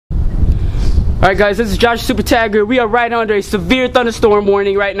Alright guys, this is Josh Super Tagger. We are right under a severe thunderstorm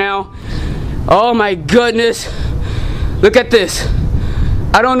warning right now. Oh my goodness. Look at this.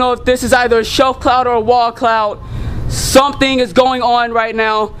 I don't know if this is either a shelf cloud or a wall cloud. Something is going on right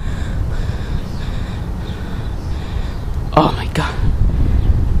now. Oh my god.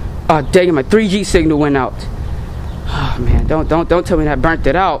 Oh dang it, my 3G signal went out. Oh man, don't tell me that burnt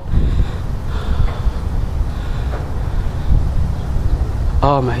it out.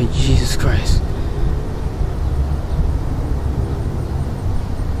 Oh my Jesus Christ.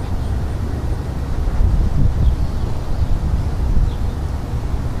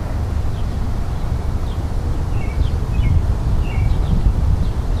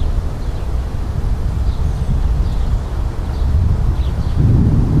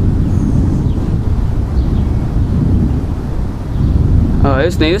 Oh,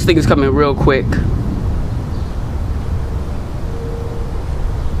 this thing is coming real quick.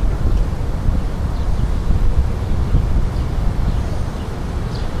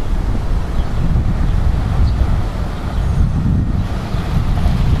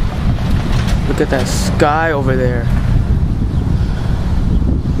 Look at that sky over there.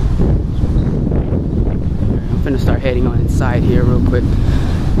 I'm gonna start heading on inside here real quick.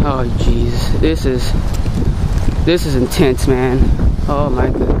 Oh jeez, this is intense, man. Oh my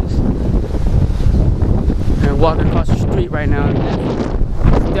goodness. I'm walking across the street right now.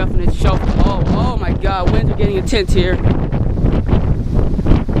 It's definite shelf. Oh my god, winds are getting intense here. Oh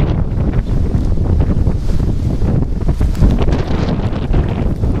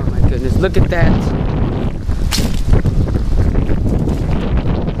my goodness, look at that.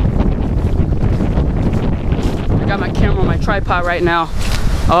 I got my camera on my tripod right now.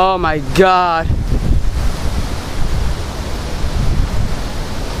 Oh my god.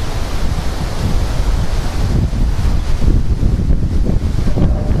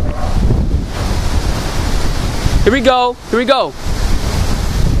 Here we go, here we go.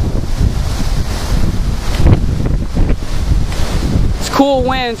 It's cool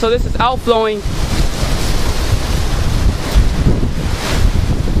wind, so this is outflowing.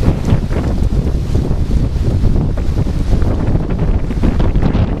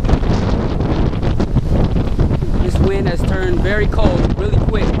 This wind has turned very cold, really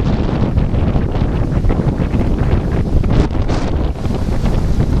quick.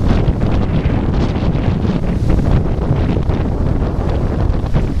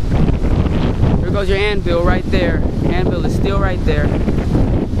 Goes your anvil right there. Anvil is still right there.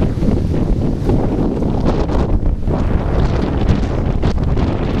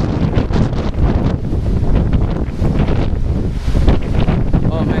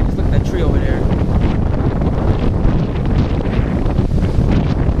 Oh man, just look at that tree over there.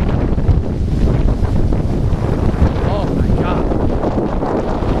 Oh my god.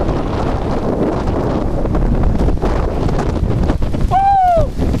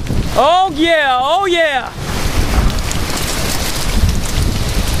 Woo! Oh yeah, oh yeah.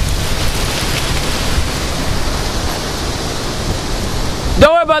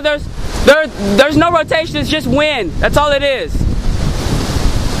 Don't worry about there's no rotation, it's just wind. That's all it is.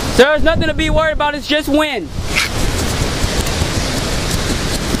 There's nothing to be worried about, it's just wind.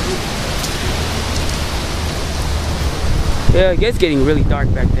 Yeah, it's getting really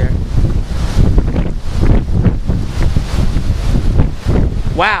dark back there.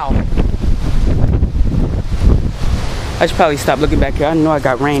 Wow. I should probably stop looking back here. I know I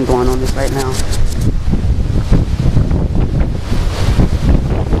got rain going on this right now.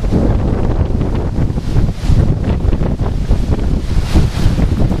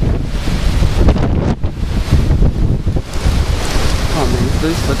 Oh man,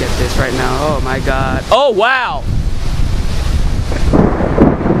 let's look at this right now. Oh my god. Oh wow.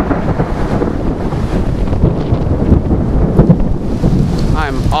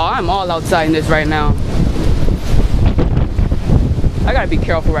 I'm all outside in this right now. I gotta be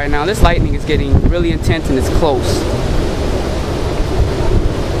careful right now. This lightning is getting really intense and it's close.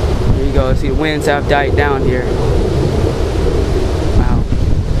 There you go. See, the winds have died down here. Wow.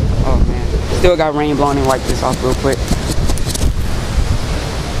 Oh man. Still got rain blowing and wipe this off real quick.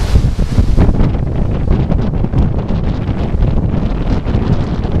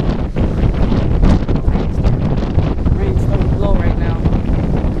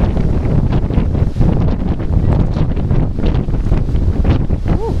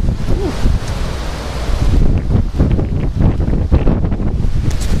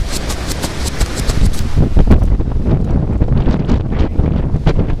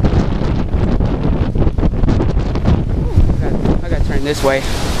 This way.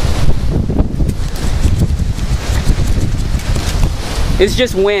 It's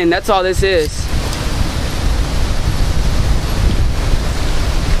just wind, that's all this is.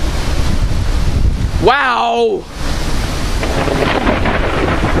 Wow!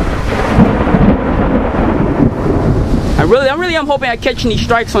 I'm hoping I catch any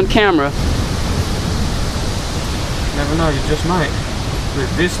strikes on camera. Never know, you just might.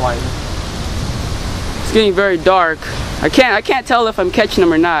 With this lighting. It's getting very dark. I can't tell if I'm catching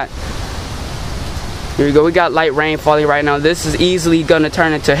them or not. Here we go. We got light rain falling right now. This is easily gonna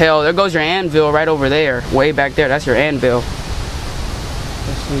turn into hell. There goes your anvil right over there, way back there. That's your anvil.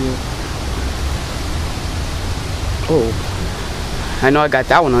 Let's see. Oh, I know I got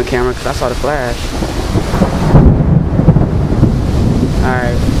that one on camera because I saw the flash. All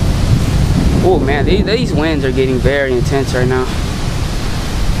right. Oh man, these winds are getting very intense right now.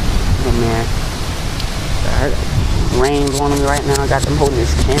 Oh man, rain blowing on me right now. I got them holding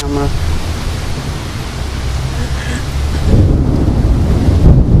this camera.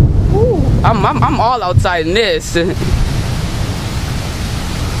 Ooh, I'm all outside in this.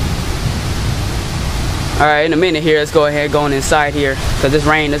 All right, in a minute here, let's go ahead going inside here because this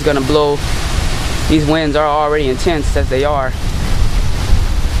rain is gonna blow. These winds are already intense as they are.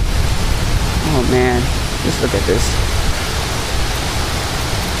 Oh man, just look at this.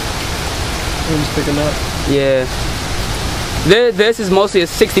 Wind's picking up. Yeah. This is mostly a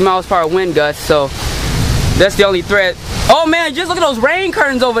 60 miles per hour wind gust, so that's the only threat. Oh man, just look at those rain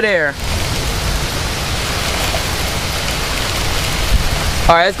curtains over there.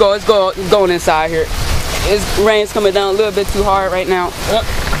 All right, let's go going inside here. This rain's coming down a little bit too hard right now.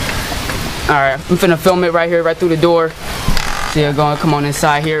 All right, I'm finna film it right here, right through the door. So you're gonna come on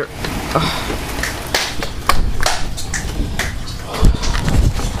inside here.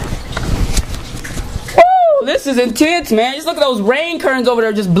 Woo, this is intense, man. Just look at those rain curtains over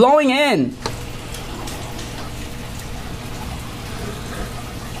there just blowing in.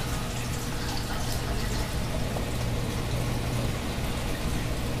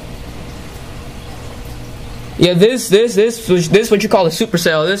 Yeah, this what you call a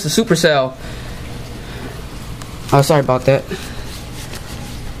supercell. This is a supercell. Oh, sorry about that.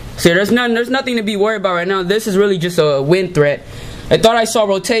 See, there's nothing to be worried about right now. This is really just a wind threat. I thought I saw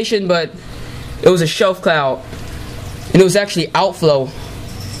rotation, but it was a shelf cloud, and it was actually outflow.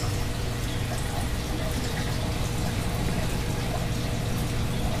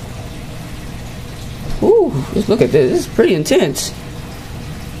 Ooh, just look at this. This is pretty intense.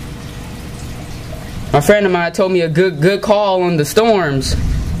 My friend of mine told me a good call on the storms.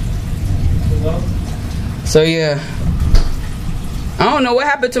 So yeah, I don't know what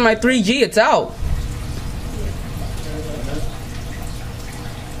happened to my 3G. It's out.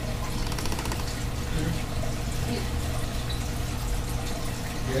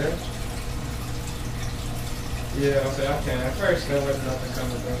 Yeah, okay, I can. At first there was nothing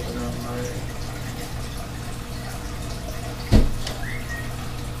coming back, but now I'm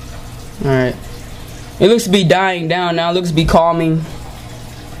alright. Alright. It looks to be dying down now. It looks to be calming.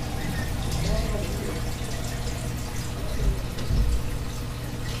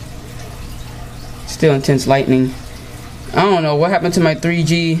 Still intense lightning. I don't know what happened to my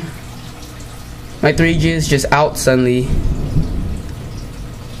 3G. My 3G is just out suddenly.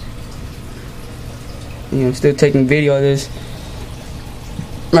 I'm still taking video of this.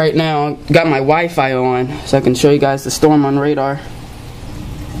 Right now, got my Wi-Fi on so I can show you guys the storm on radar.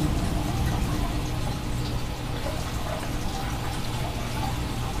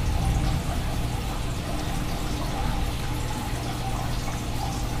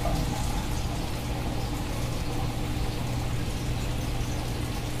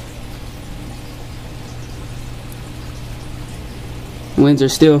 Winds are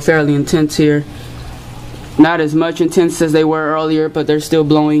still fairly intense here. Not as much intense as they were earlier, but they're still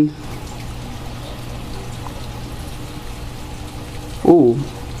blowing. Ooh.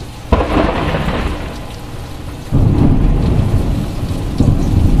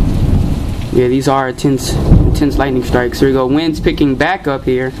 Yeah, these are intense lightning strikes. Here we go. Winds picking back up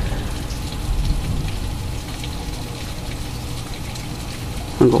here.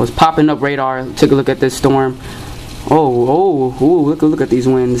 It's popping up radar. Take a look at this storm. Oh, look at these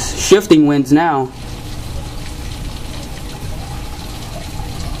winds. Shifting winds now.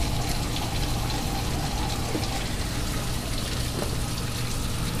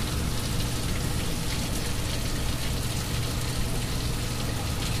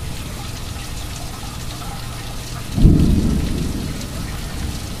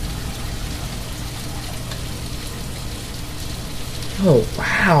 Oh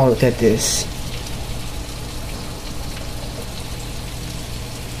wow, look at this.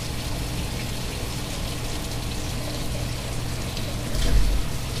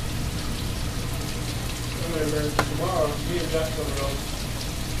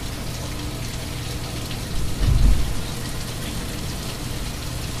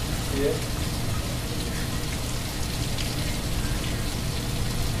 Yeah.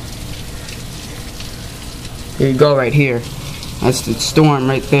 Here you go, right here. That's the storm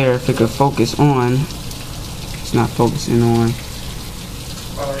right there. If it could focus on. It's not focusing on.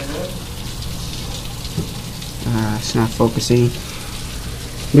 It's not focusing.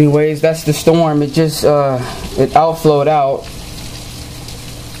 Anyways, that's the storm. It just it outflowed out.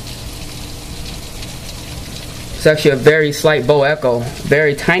 It's actually a very slight bow echo,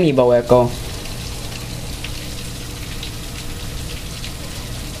 very tiny bow echo.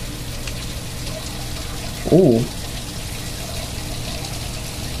 Ooh.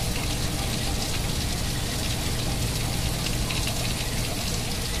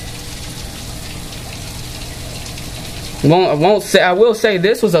 I will say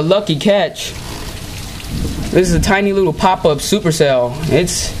this was a lucky catch. This is a tiny little pop-up supercell.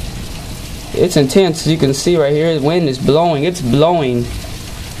 It's intense, as you can see right here. The wind is blowing. It's blowing.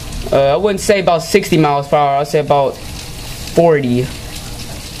 I wouldn't say about 60 miles per hour. I'd say about 40.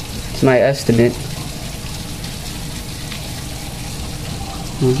 It's my estimate.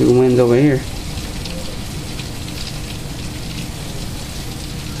 Look at the winds over here.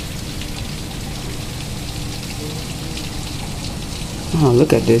 Oh,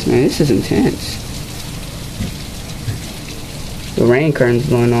 look at this, man. This is intense. The rain curtain's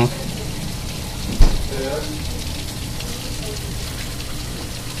blowing off.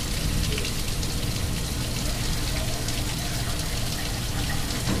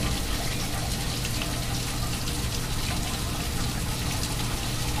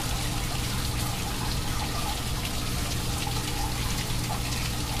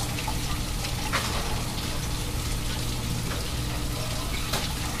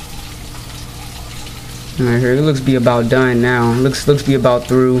 Right here, it looks to be about done now. Looks to be about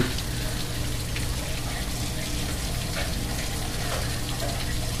through.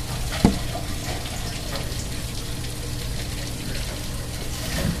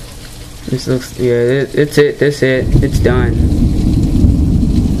 This looks, yeah, it's it. That's it. It's done.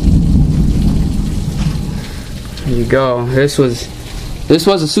 There you go. This was a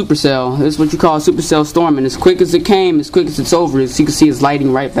supercell. This is what you call a supercell storm, and as quick as it came, as quick as it's over, as you can see, it's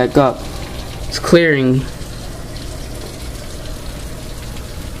lighting right back up. It's clearing.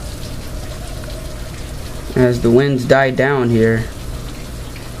 As the winds die down here.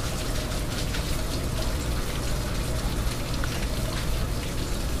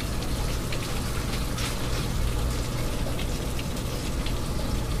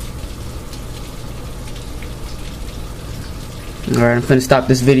 Alright, I'm finna stop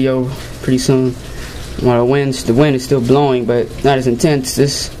this video pretty soon. While the wind is still blowing, but not as intense.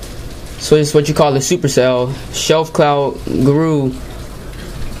 So it's what you call a supercell. Shelf cloud grew.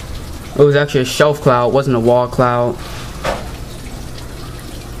 It was actually a shelf cloud, it wasn't a wall cloud.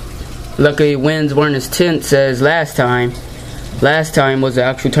 Luckily winds weren't as tense as last time. Last time was the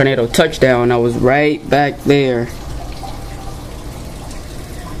actual tornado touchdown. I was right back there.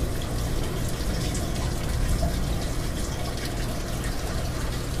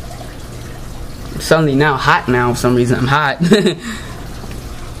 I'm suddenly now hot now for some reason. I'm hot.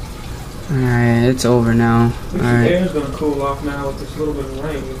 Alright, it's over now. Alright. The air's gonna cool off now with this little bit of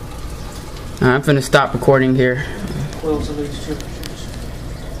rain. I'm finna stop recording here. Well, somebody's tripping.